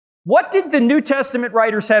What did the New Testament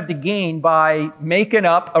writers have to gain by making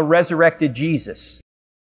up a resurrected Jesus?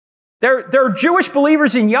 They're Jewish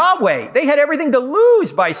believers in Yahweh. They had everything to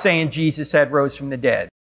lose by saying Jesus had rose from the dead.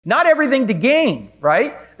 Not everything to gain,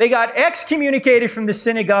 right? They got excommunicated from the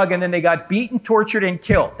synagogue and then they got beaten, tortured, and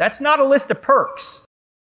killed. That's not a list of perks,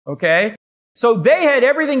 okay? So they had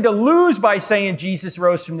everything to lose by saying Jesus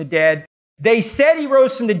rose from the dead. They said he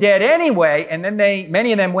rose from the dead anyway, and then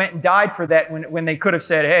many of them went and died for that when they could have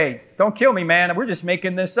said, hey, don't kill me, man. We're just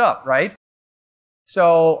making this up, right?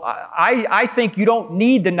 So I think you don't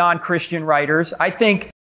need the non-Christian writers. I think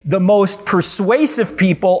the most persuasive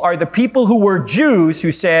people are the people who were Jews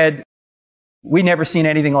who said, we never seen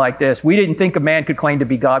anything like this. We didn't think a man could claim to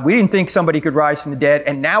be God. We didn't think somebody could rise from the dead,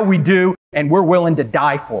 and now we do, and we're willing to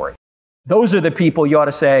die for it. Those are the people you ought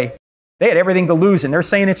to say, they had everything to lose, and they're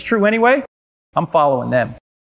saying it's true anyway. I'm following them.